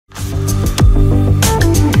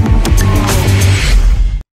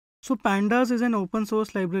So Pandas is an open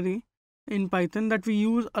source library in Python that we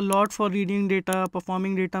use a lot for reading data,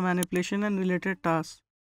 performing data manipulation and related tasks.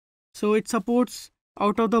 So it supports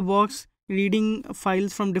out of the box reading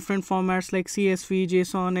files from different formats like CSV,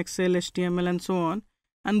 JSON, Excel, HTML and so on.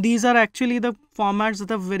 And these are actually the formats that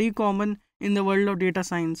are very common in the world of data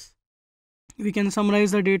science. We can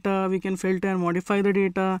summarize the data, we can filter and modify the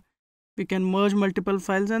data, we can merge multiple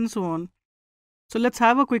files and so on. So let's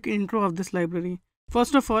have a quick intro of this library.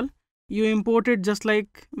 First of all, you import it just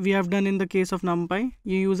like we have done in the case of NumPy.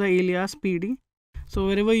 You use a alias PD. So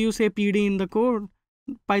wherever you say PD in the code,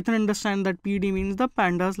 Python understands that PD means the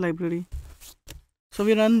Pandas library. So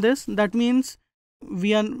we run this. That means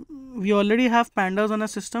we already have Pandas on a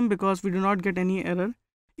system because we do not get any error.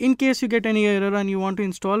 In case you get any error and you want to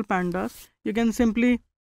install Pandas, you can simply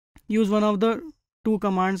use one of the two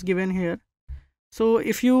commands given here. So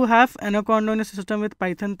if you have Anaconda on a system with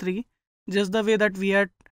Python 3, just the way that we had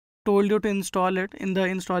told you to install it in the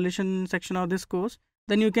installation section of this course,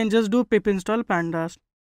 then you can just do pip install pandas.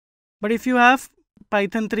 But if you have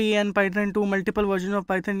Python 3 and Python 2 multiple versions of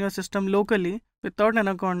Python in your system locally without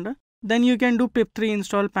Anaconda, then you can do pip3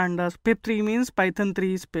 install pandas. Pip3 means Python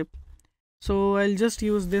 3 is pip. So I'll just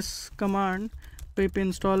use this command pip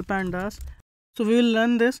install pandas. So we will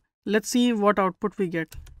run this. Let's see what output we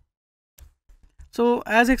get. So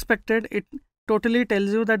as expected, it totally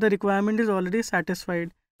tells you that the requirement is already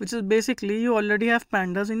satisfied, which is basically you already have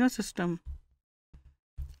pandas in your system.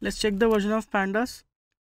 Let's check the version of pandas.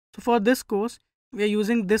 So for this course, we are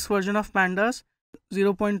using this version of pandas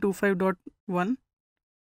 0.25.1.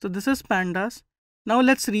 So this is pandas. Now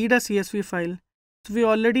let's read a CSV file. So we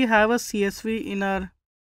already have a CSV in our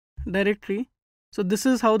directory. So this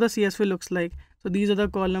is how the CSV looks like. So these are the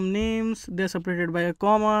column names. They're separated by a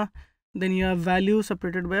comma. Then you have values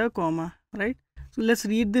separated by a comma, right? So let's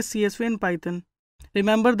read this CSV in Python.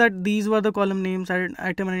 Remember that these were the column names,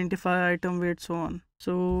 item identifier, item weight, so on.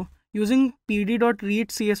 So using pd.read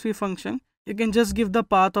CSV function, you can just give the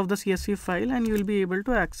path of the CSV file and you will be able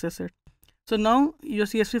to access it. So now your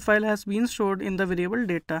CSV file has been stored in the variable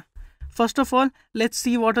data. First of all, let's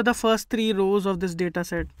see what are the first three rows of this data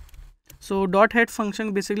set. So .head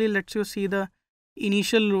function basically lets you see the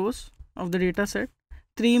initial rows of the data set.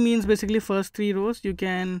 3 means basically first 3 rows. You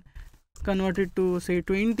can convert it to say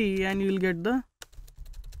 20 and you will get the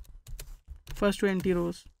first 20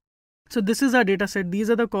 rows. So this is our data set. These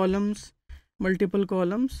are the columns, multiple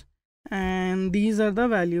columns, and these are the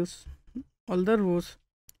values, all the rows.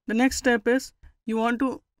 The next step is you want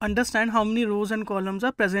to understand how many rows and columns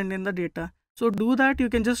are present in the data. So to do that, you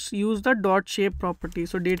can just use the dot shape property.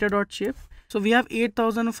 So data.shape. So we have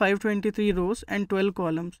 8523 rows and 12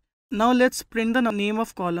 columns. Now let's print the name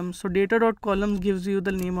of columns. So data.columns gives you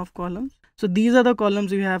the name of columns. So these are the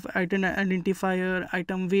columns we have: item identifier,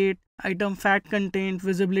 item weight, item fact content,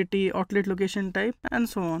 visibility, outlet location type, and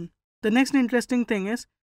so on. The next interesting thing is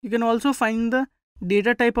you can also find the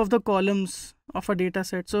data type of the columns of a data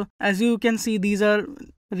set. So as you can see, these are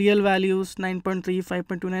real values 9.3,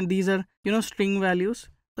 5.29. These are string values.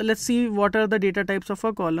 So let's see what are the data types of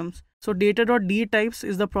our columns. So data.dtypes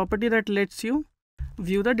is the property that lets you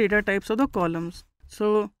view the data types of the columns.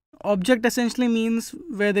 So object essentially means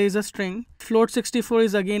where there is a string. Float 64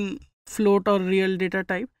 is again float or real data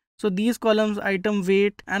type. So these columns, item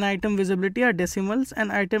weight and item visibility, are decimals,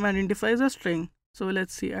 and item identifier is a string. So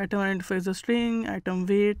let's see, item identifier is a string, item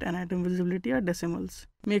weight and item visibility are decimals.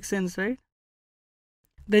 Makes sense, right?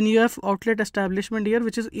 Then you have outlet establishment here,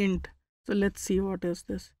 which is int. So let's see what is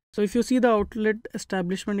this. So if you see the outlet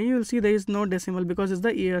establishment here, you will see there is no decimal because it's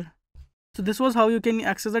the year. So this was how you can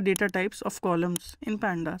access the data types of columns in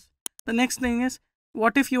pandas. The next thing is,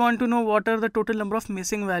 what if you want to know what are the total number of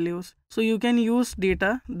missing values? So you can use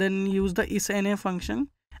data, then use the isNA function,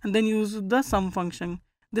 and then use the sum function.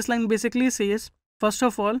 This line basically says, first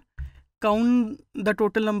of all, count the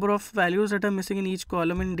total number of values that are missing in each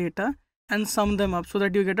column in data and sum them up so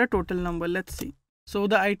that you get a total number. Let's see. So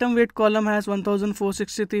the item weight column has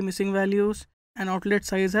 1463 missing values and outlet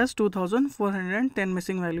size has 2410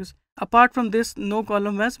 missing values. Apart from this, no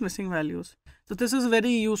column has missing values. So this is very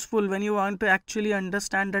useful when you want to actually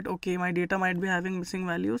understand that, okay, my data might be having missing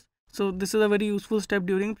values. So this is a very useful step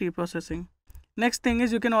during pre-processing. Next thing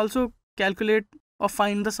is you can also calculate or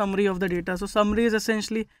find the summary of the data. So summary is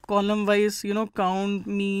essentially column wise, count,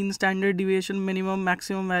 mean, standard deviation, minimum,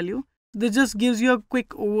 maximum value. This just gives you a quick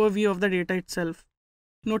overview of the data itself.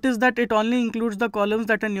 Notice that it only includes the columns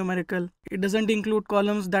that are numerical. It doesn't include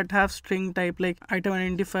columns that have string type like item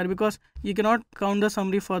identifier because you cannot count the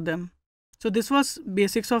summary for them. So this was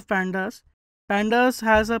basics of pandas. Pandas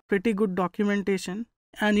has a pretty good documentation.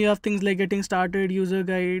 And you have things like getting started, user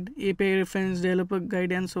guide, API reference, developer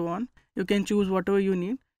guide, and so on. You can choose whatever you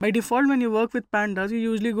need. By default, when you work with Pandas, you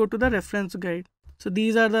usually go to the reference guide. So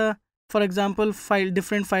these are the, for example,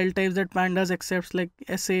 different file types that Pandas accepts, like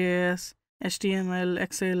SAS, HTML,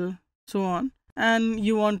 Excel, so on. And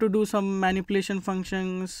you want to do some manipulation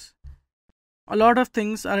functions. A lot of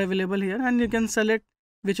things are available here, and you can select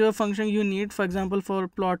whichever function you need. For example, for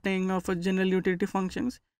plotting or for general utility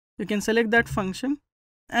functions, you can select that function,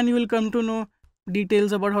 and you will come to know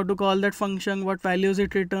details about how to call that function, what values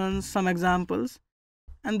it returns, some examples.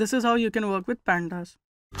 And this is how you can work with Pandas.